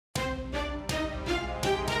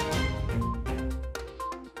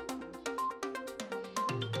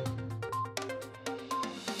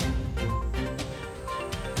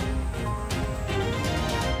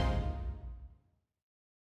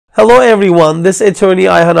Hello everyone, this is attorney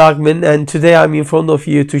Ayhan Ogmen, and today I'm in front of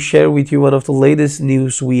you to share with you one of the latest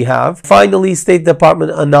news we have. Finally, State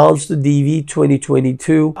Department announced the DV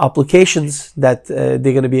 2022 applications that they're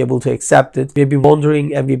going to be able to accept it. We've been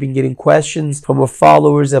wondering and we've been getting questions from our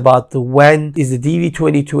followers about when is the DV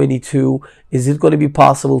 2022. Is it going to be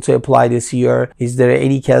possible to apply this year? Is there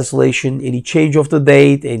any cancellation, any change of the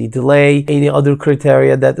date, any delay, any other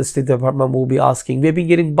criteria that the State Department will be asking? We've been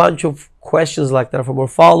getting a bunch of questions like that from our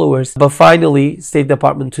followers. But finally, State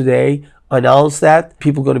Department today announced that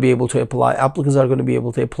people are going to be able to apply. Applicants are going to be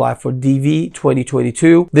able to apply for DV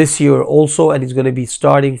 2022 this year also, and it's going to be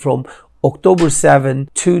starting from October 7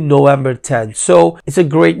 to November 10. So it's a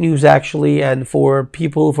great news actually, and for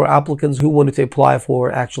people, for applicants who wanted to apply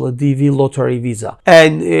for actually DV lottery visa.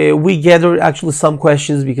 And we gathered actually some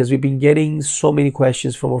questions because we've been getting so many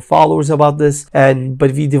questions from our followers about this,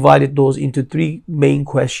 but we divided those into three main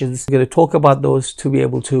questions. We're going to talk about those to be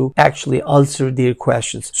able to actually answer their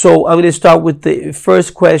questions. So I'm going to start with the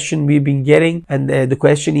first question we've been getting, and the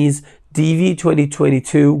question is DV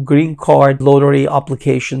 2022 green card lottery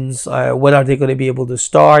applications. When are they going to be able to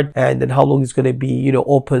start, and then how long is going to be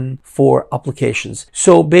open for applications?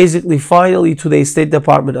 So basically, finally today State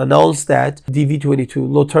Department announced that DV 22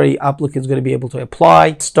 lottery applicants going to be able to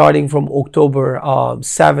apply starting from October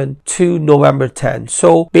 7 to November 10.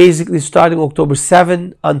 So basically starting October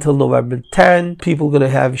 7 until November 10, people are going to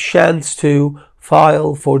have chance to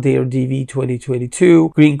file for their DV 2022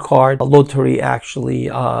 green card lottery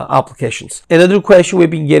applications. Another question we've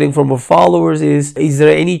been getting from our followers is there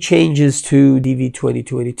any changes to DV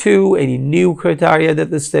 2022, any new criteria that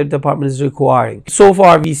the State Department is requiring? So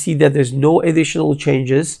far we see that there's no additional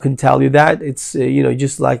changes. I can tell you that it's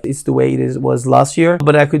just like it's the way it was last year,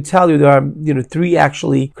 but I could tell you there are three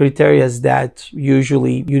actually criteria that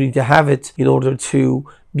usually you need to have it in order to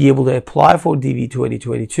be able to apply for DV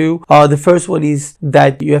 2022. The first one is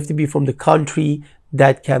that you have to be from the country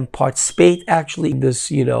that can participate actually in this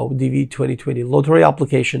DV 2020 lottery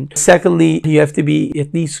application. Secondly, you have to be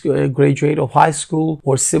at least a graduate of high school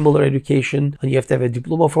or similar education, and you have to have a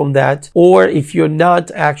diploma from that. Or if you're not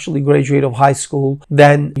actually graduate of high school,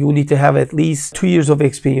 then you need to have at least 2 years of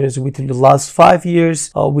experience within the last 5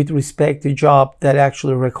 years with respect to job that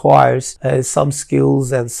actually requires some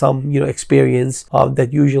skills and some experience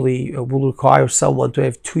that usually will require someone to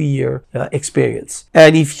have 2-year experience.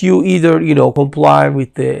 And if you either comply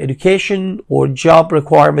with the education or job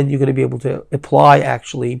requirement, you're going to be able to apply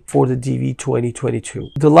actually for the DV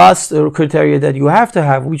 2022. The last criteria that you have to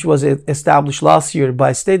have, which was established last year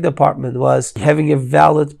by State Department, was having a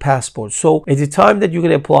valid passport. So at the time that you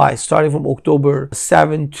can apply, starting from October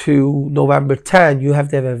 7 to November 10, you have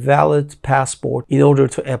to have a valid passport in order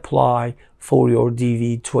to apply for your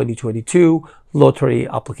DV 2022 lottery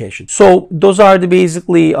application. So those are the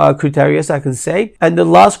basically criteria I can say. And the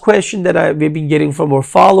last question that we've been getting from our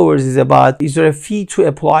followers is about, is there a fee to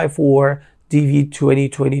apply for DV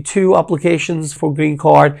 2022 applications for green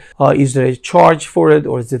card? Is there a charge for it,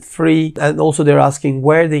 or is it free? And also they're asking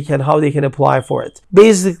how they can apply for it.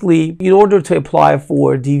 Basically, in order to apply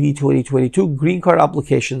for DV 2022 green card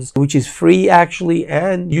applications, which is free actually,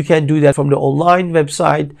 and you can do that from the online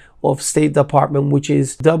website of State Department, which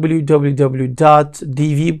is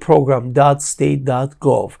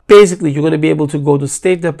www.dvprogram.state.gov. Basically, you're going to be able to go to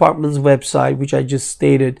State Department's website, which I just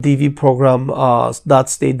stated,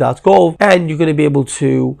 dvprogram.state.gov, and you're going to be able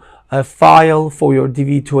to file for your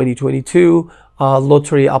DV 2022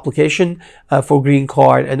 lottery application for green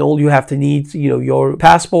card. And all you have to need, your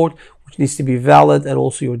passport, which needs to be valid, and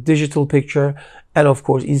also your digital picture, and of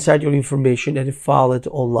course insert your information and file it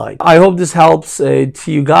online. I hope this helps to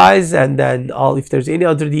you guys, and then if there's any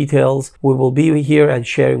other details, we will be here and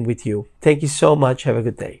sharing with you. Thank you so much. Have a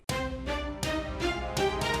good day.